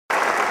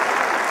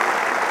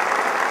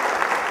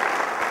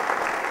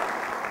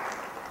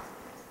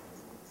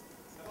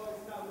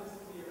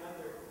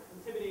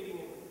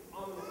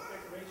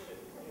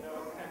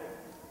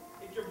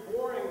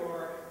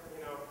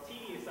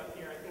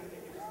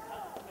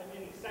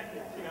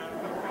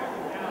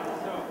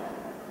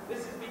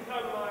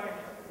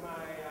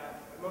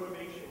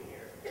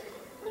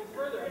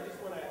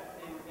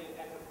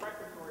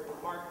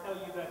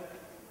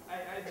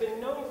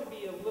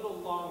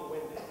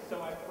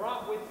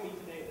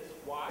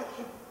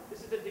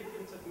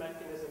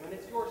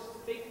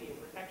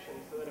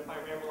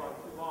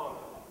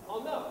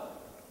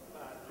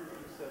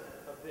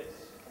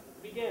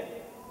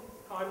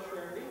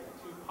Contrary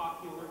to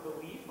popular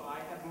belief,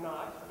 I have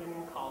not been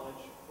in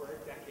college for a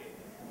decade.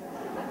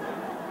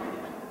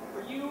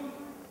 For you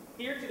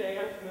here today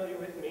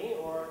unfamiliar with me,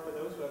 or for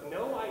those who have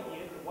no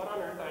idea to what on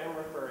earth I am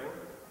referring,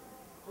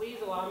 please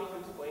allow me to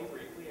explain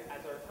briefly,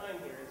 as our time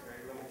here is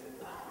very limited.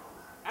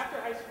 After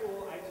high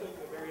school, I took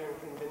a very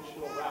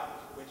unconventional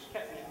route, which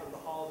kept me from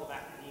the halls of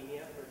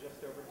academia for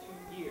just over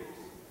 2 years,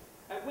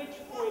 at which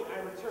point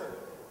I returned.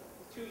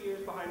 2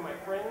 years behind my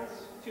friends,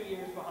 2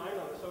 years behind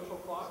on the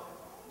social clock,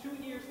 2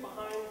 years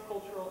behind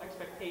cultural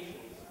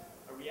expectations,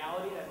 a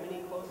reality that many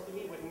close to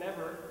me would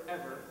never,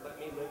 ever let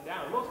me live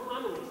down. Most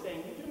commonly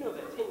saying, you do know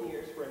that 10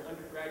 years for an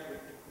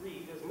undergraduate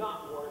degree does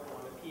not warrant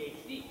one a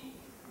PhD.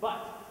 But,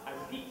 I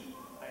repeat,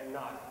 I am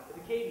not a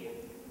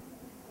Acadian.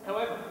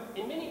 However,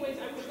 in many ways,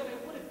 I wish that I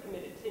would have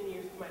committed 10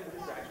 years to my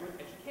undergraduate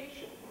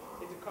education.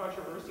 It's a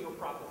controversial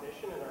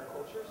proposition in our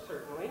culture,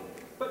 certainly,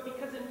 but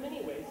because in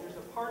many ways there's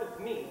a part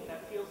of me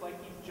that feels like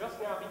he's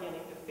just now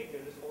beginning to figure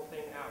this whole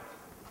thing out.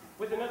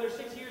 With another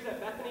 6 years at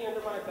Bethany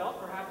under my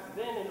belt, perhaps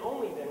then and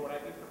only then would I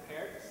be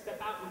prepared to step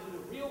out into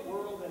the real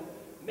world and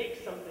make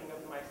something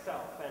of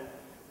myself. And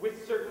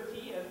with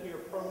certainty, as we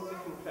are prone to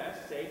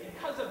confess, say,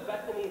 because of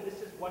Bethany,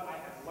 this is what I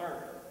have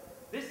learned.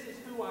 This is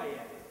who I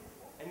am.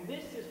 And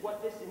this is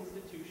what this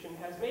institution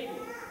has made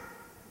me.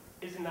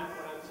 Isn't that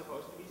what I'm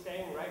supposed to be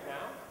saying right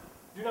now?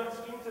 Do not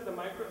students at the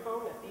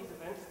microphone at these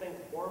events thank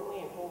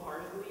warmly and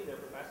wholeheartedly their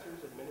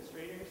professors,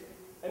 administrators,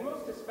 and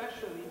most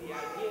especially the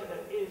idea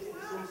that is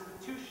this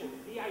institution,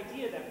 the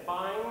idea that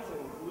binds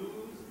and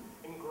glues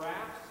and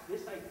grafts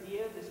this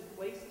idea, this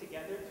place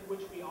together to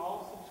which we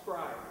all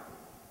subscribe,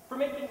 for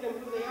making them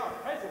who they are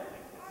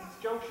presently at these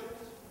junctures.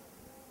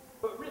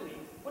 But really,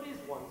 what is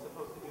one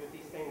supposed to do with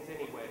these things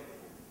anyway?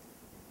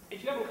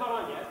 If you haven't caught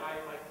on yet, I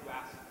like to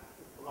ask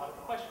a lot of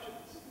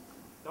questions,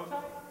 don't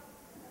I?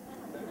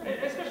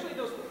 Especially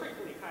those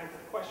prickly kinds of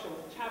questions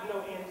which have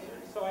no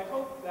answers. So I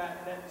hope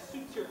that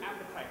suits your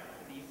appetite for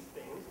these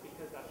things,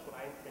 because that's what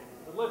I intend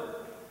to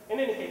deliver. In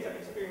any case, I've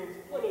experienced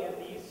plenty of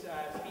these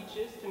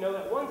speeches to know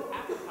that one's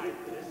appetite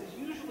for this is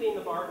usually in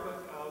the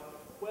barcode of,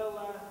 well,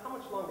 how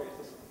much longer is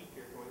this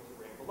speaker going to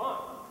ramble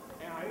on?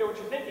 And I know what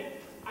you're thinking.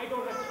 I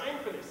don't have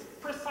time for this.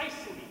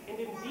 Precisely, and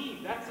indeed,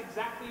 that's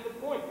exactly the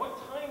point. What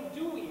time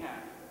do we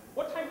have?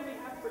 What time do we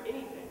have for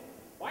anything?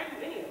 Why do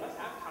any of us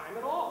have time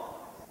at all?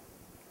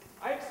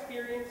 I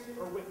experienced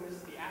or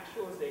witnessed the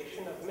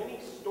actualization of many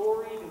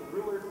storied and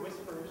rumored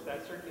whispers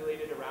that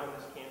circulated around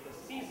this campus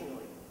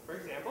seasonally. For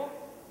example,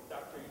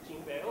 Dr.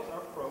 Eugene Bales,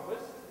 our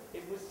provost,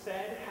 it was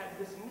said, had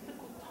this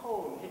mythical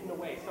tome hidden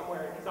away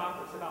somewhere in his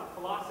office about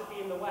philosophy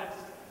in the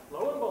West.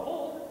 Lo and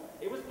behold,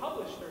 it was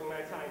published during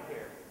my time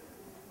here.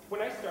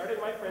 When I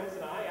started, my friends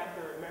and I,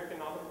 after American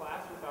novel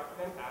class with Dr.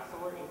 Van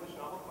Tassel or English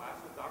novel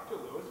class with Dr.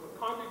 Lewis, would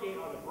congregate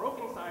on the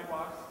broken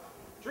sidewalks,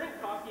 drink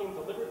coffee, and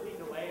deliberately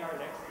delay our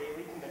next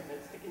daily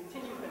commitments to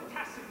continue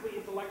fantastically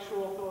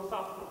intellectual,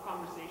 philosophical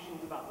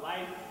conversations about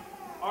life,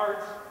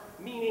 art,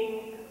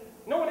 meaning.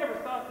 No one ever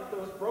thought that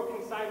those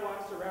broken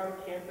sidewalks around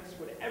campus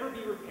would ever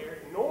be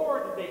repaired,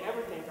 nor did they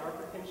ever think our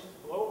pretentious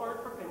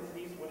blowhard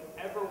propensities would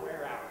ever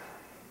wear out.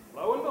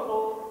 Lo and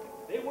behold,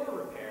 they were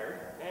repaired,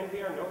 and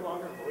we are no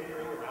longer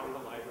loitering around the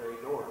library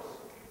doors.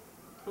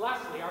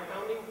 Lastly, our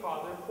founding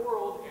father, poor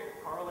old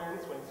Carl Aaron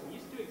Swinson,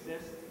 used to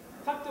exist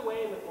tucked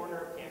away in the corner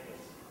of campus.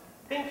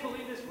 Thankfully,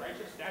 this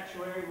righteous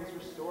statuary was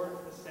restored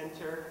to the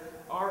center,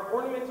 our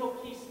ornamental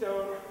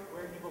keystone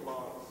where he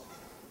belongs.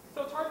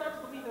 So it's hard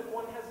not to believe that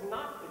one has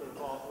not been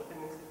involved with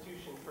an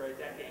institution for a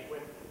decade when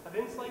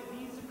events like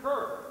these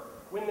occur,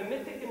 when the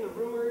mythic and the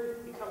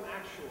rumored become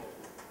actual.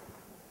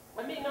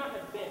 I may not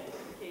have been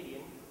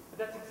Acadian, but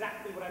that's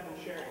exactly what I've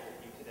been sharing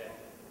with you today.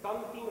 It's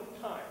on the theme of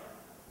time.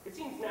 It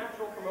seems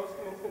natural for most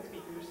commencement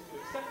speakers to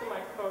accept the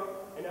microphone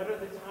and utter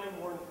the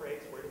time-worn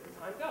phrase, where did the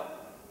time go?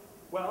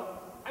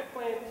 Well, I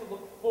plan to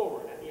look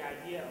forward at the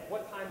idea of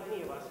what time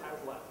any of us has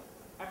left.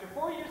 After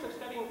 4 years of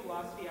studying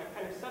philosophy, I've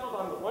kind of settled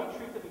on the one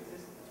truth of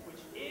existence,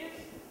 which is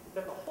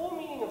that the whole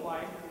meaning of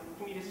life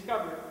can be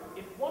discovered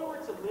if one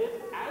were to live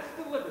as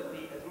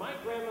deliberately as my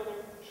grandmother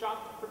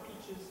shopped for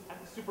peaches at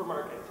the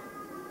supermarket.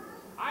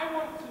 I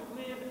want to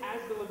live as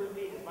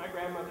deliberately as my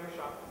grandmother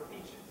shopped for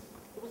peaches.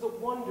 It was a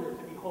wonder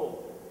to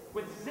behold.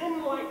 With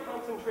Zen-like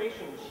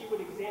concentration, she would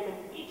examine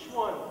each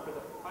one for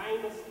the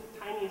finest,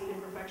 tiniest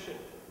imperfection.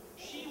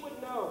 She would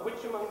know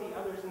which among the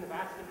others in the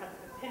basket had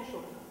the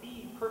potential to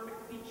be perfect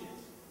peaches.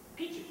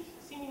 Peaches,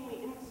 a seemingly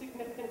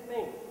insignificant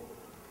thing.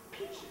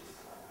 Peaches.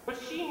 But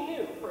she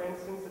knew, for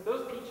instance, that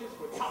those peaches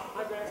would top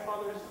my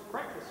grandfather's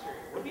breakfast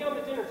cereal, would be on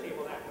the dinner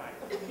table that night,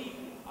 would be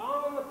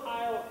on the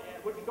pile,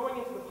 would be going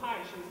into the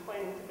pie she was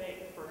planning to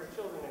bake for her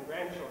children and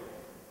grandchildren.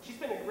 She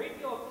spent a great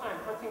deal of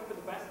time hunting for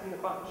the best in the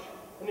bunch,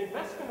 an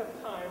investment of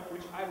time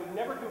which I would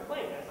never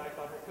complain, as I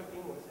thought her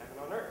cooking was heaven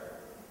on earth.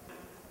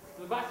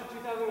 For the class of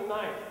 2009,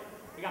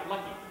 we got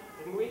lucky,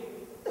 didn't we?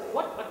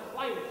 What a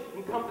climate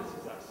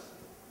encompasses us.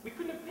 We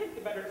couldn't have picked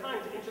a better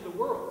time to enter the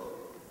world.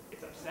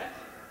 It's upset,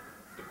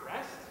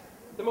 depressed,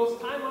 the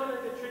most time-honored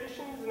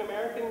traditions in the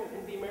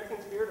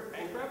American spirit are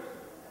bankrupt,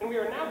 and we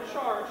are now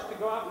charged to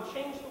go out and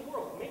change the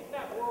world, make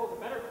that world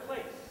a better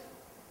place.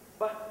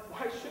 But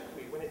why should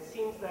we, when it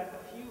seems that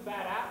a few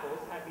bad apples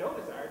had no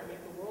desire to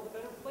make the world a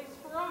better place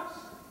for us?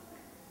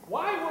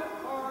 Why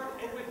work hard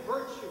and with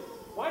virtue?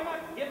 Why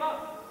not give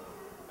up?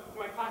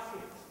 My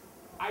classmates,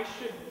 I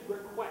should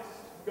request,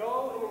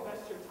 go and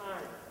invest your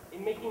time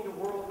in making the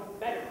world a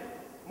better,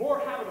 more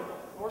habitable,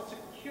 more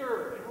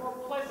secure, and more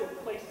pleasant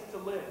place to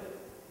live.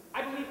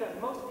 I believe that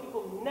most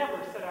people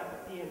never set out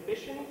with the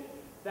ambition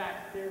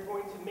that they're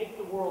going to make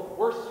the world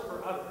worse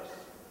for others.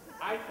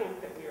 I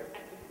think that we are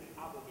ethically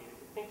obligated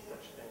to think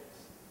such things.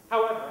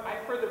 However,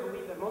 I further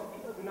believe that most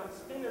people do not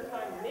spend their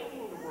time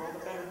making the world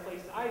a better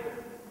place either.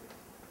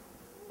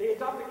 They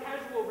adopt a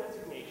casual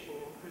resignation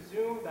and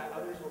presume that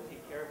others will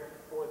take care of it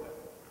for them.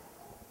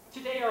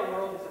 Today our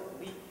world is a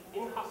bleak,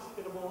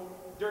 inhospitable,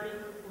 dirty,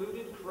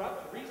 polluted,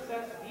 corrupt,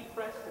 recessed,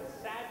 depressed, and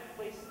sad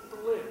place to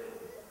live.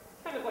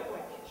 It's kind of like my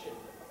kitchen.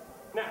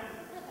 Now,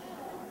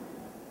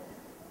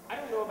 I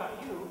don't know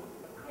about you,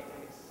 but I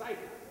am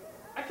excited.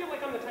 I feel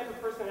like I'm the type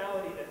of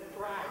personality that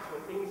thrives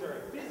when things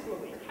are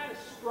abysmally,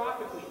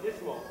 catastrophically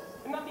dismal,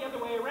 and not the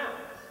other way around,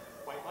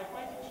 quite like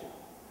my kitchen.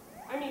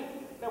 I mean,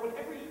 that when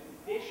every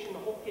dish in the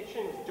whole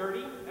kitchen is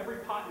dirty, every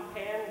pot and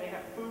pan, they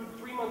have food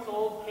 3 months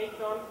old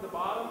caked onto the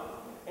bottom,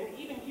 and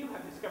even you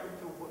have discovered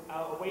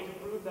a way to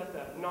prove that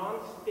the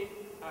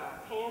non-stick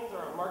pans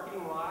are a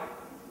marketing lie.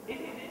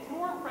 It's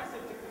more impressive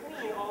to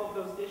clean all of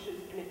those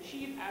dishes and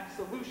achieve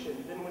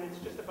absolution than when it's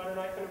just a butter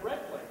knife and a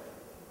bread plate.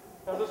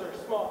 Now those are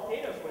small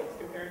potatoes when it's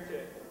compared to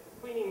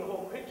cleaning the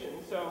whole kitchen,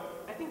 so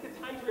I think the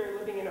times we are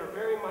living in are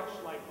very much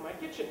like my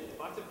kitchen.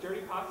 Lots of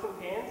dirty pots and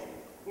pans,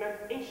 and I'm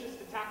anxious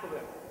to tackle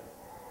them,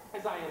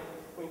 as I am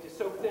going to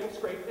soak them,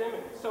 scrape them,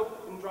 and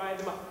soak and dry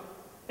them up.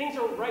 Things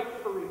are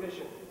ripe for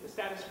revision. The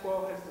status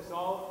quo has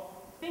dissolved.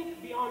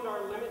 Think beyond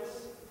our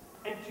limits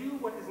and do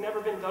what has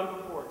never been done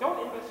before.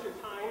 Don't invest your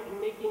time in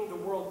making the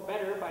world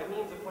better by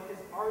means of what has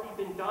already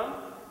been done.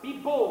 Be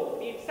bold,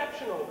 be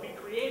exceptional, be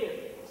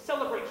creative,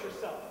 celebrate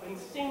yourself, and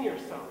sing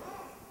yourself.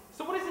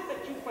 So what is it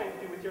that you plan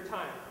to do with your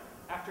time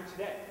after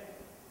today?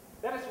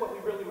 That is what we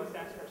really must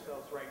ask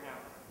ourselves right now.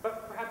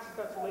 But perhaps it's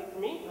not too late for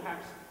me.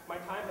 Perhaps my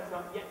time has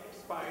not yet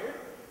expired.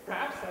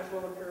 Perhaps, as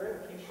will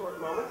occur in a few short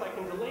moments, I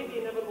can delay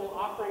the inevitable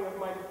offering of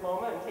my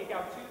diploma and take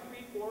out 2,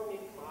 3, 4,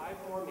 maybe 5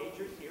 more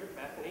majors here at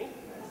Bethany.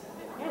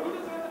 You know, who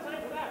doesn't have the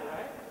time for that,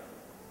 right?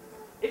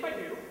 If I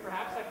do,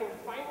 perhaps I can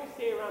finally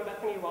stay around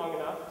Bethany long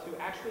enough to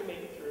actually make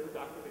it through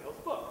Dr. Vail's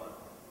book.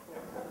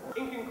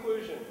 In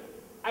conclusion,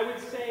 I would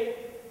say,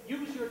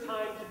 use your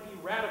time to be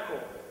radical,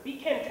 be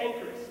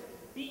cantankerous,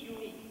 be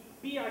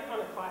unique, be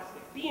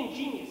iconoclastic, be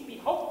ingenious, be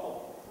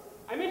hopeful.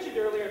 I mentioned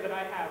earlier that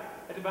I have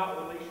a devout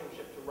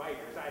relationship to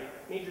writers. I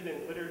majored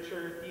in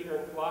literature, theater,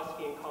 and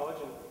philosophy in college,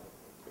 and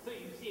so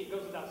you see it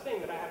goes without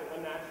saying that I have an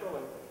unnatural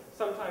and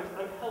sometimes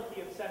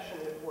unhealthy obsession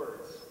with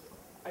words.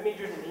 I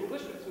majored in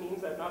English, which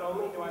means that not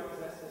only do I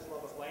possess this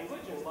love of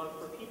language and love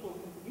for people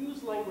who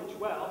use language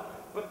well,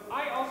 but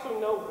I also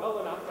know well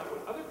enough that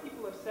when other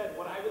people have said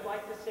what I would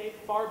like to say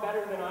far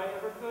better than I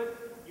ever could,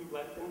 you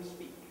let them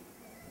speak.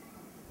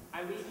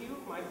 I leave you,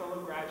 my fellow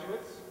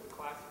graduates, the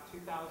class of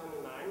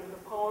 2009, with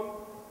a poem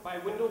by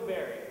Wendell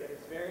Berry that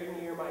is very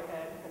near my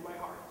head and my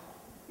heart.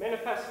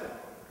 Manifesto,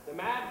 the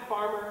Mad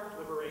Farmer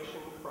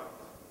Liberation Front.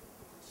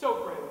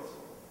 So friends,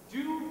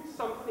 do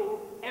something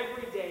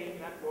every day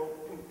that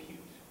won't compute.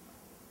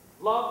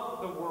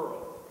 Love the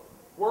world.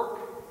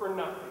 Work for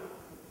nothing.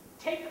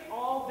 Take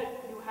all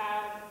that you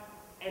have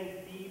and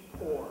be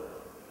poor.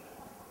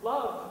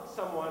 Love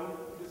someone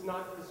who does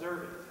not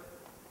deserve it.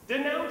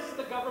 Denounce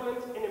the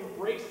government and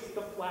embrace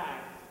the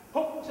flag.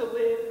 Hope to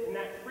live in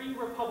that free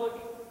republic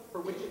for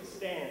which it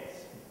stands.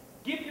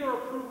 Give your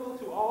approval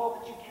to all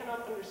that you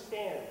cannot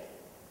understand.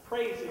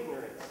 Praise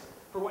ignorance,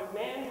 for what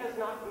man has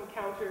not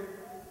encountered,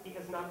 he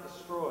has not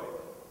destroyed.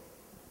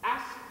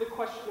 Ask the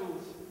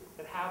questions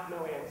that have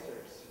no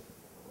answers.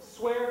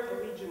 Swear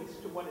allegiance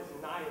to what is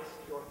nighest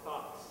your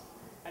thoughts.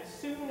 As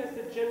soon as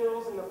the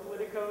generals and the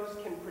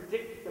politicos can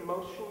predict the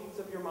motions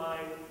of your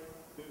mind,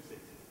 lose it.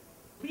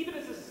 Leave it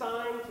as a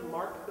sign to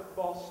mark the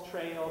false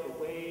trail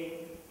the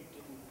way you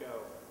didn't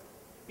go.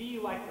 Be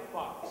like the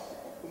fox,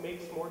 who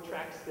makes more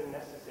tracks than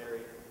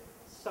necessary,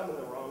 some in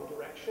the wrong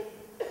direction.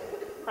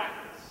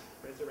 Practice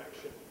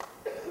resurrection.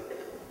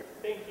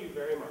 Thank you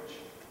very much.